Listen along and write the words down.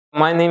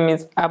My name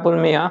is Abul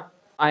Miah.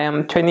 I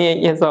am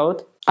 28 years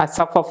old. I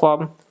suffer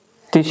from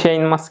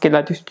Duchenne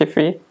muscular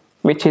dystrophy,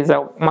 which is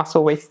a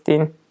muscle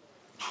wasting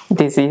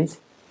disease.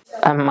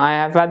 I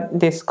have had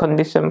this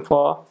condition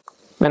for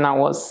when I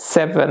was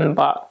 7,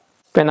 but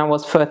when I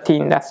was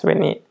 13, that's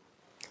when it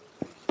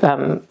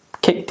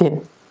kicked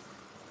in.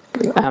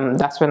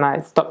 That's when I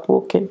stopped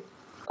walking.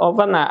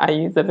 Overnight, I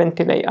use a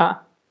ventilator,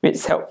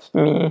 which helps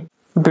me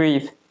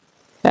breathe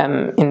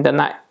in the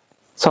night.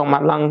 So my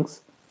lungs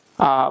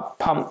are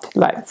pumped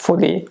like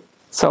fully,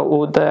 so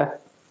all the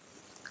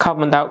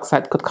carbon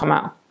dioxide could come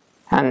out,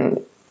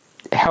 and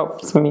it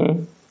helps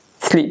me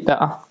sleep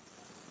better.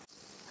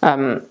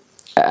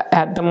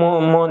 At the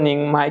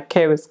morning, my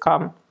carers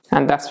come,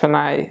 and that's when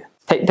I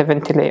take the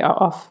ventilator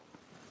off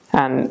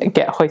and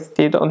get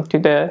hoisted onto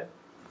the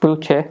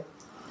wheelchair.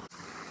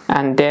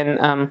 And then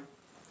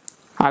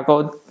I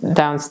go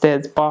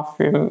downstairs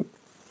bathroom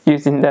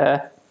using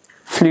the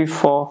flue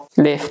 4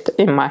 lift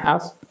in my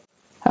house.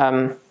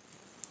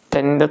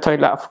 Then in the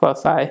toilet, of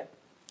course, I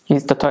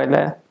use the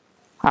toilet.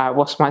 I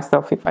wash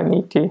myself if I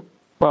need to.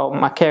 Well,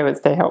 my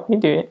carers, they help me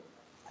do it.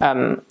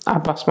 I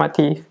brush my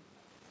teeth,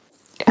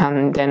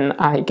 and then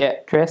I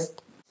get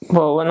dressed.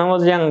 Well, when I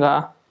was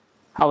younger,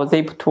 I was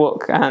able to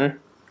walk, and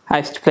I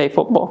used to play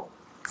football.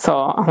 So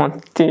I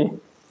wanted to,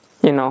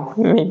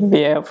 maybe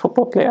be a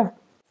football player.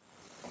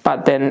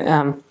 But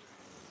then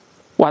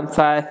once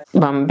I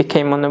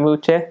became on a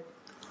wheelchair,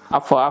 I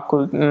thought I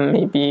could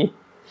maybe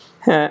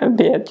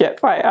be a jet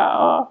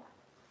fighter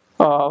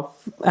or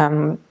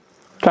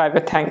drive a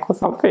tank or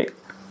something.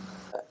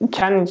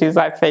 Challenges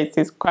I face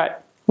is quite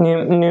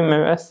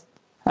numerous.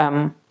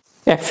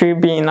 Through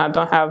being I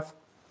don't have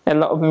a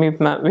lot of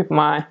movement with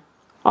my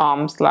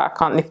arms, like I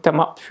can't lift them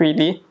up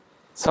freely,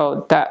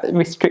 so that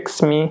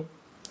restricts me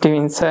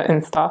doing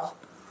certain stuff.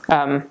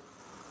 I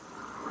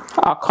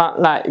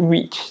can't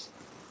reach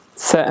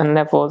certain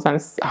levels and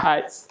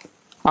heights.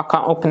 I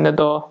can't open the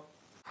door.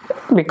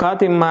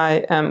 Regarding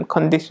my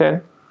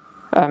condition,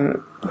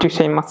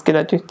 Duchenne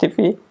muscular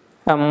dystrophy,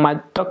 my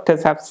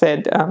doctors have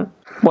said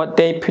what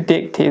they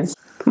predict is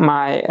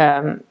my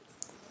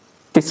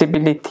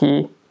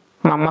disability,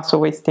 my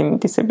muscle wasting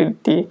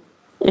disability,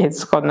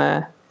 is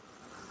gonna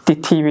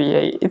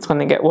deteriorate. It's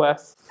gonna get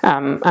worse,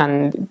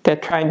 and they're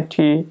trying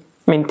to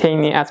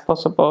maintain it as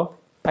possible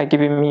by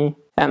giving me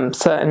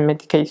certain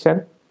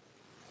medication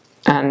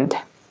and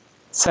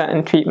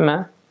certain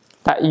treatment,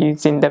 like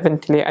using the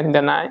ventilator in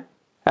the night,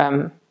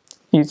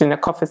 using a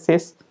cough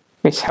assist,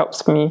 which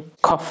helps me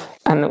cough.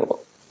 And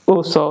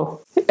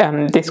also,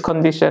 this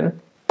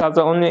condition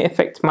doesn't only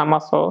affect my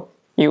muscle,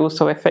 it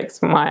also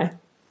affects my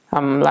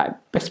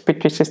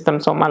respiratory system,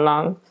 so my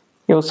lungs.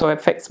 It also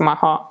affects my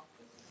heart.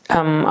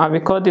 I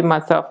recorded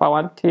myself. I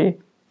want to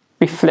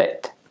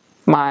reflect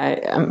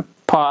my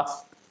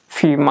past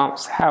few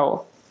months,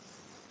 how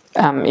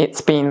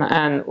it's been,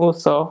 and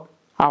also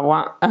I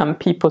want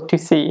people to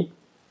see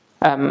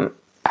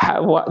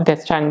what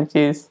the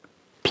challenges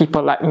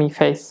people like me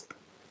face,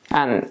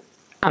 and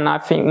I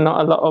think not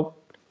a lot of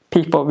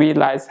people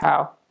realize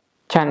how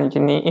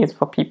challenging it is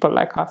for people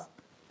like us.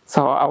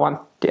 So I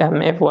want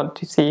everyone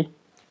to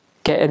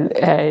get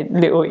a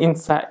little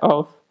insight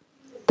of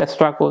the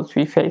struggles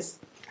we face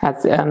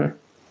as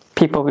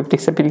people with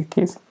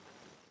disabilities.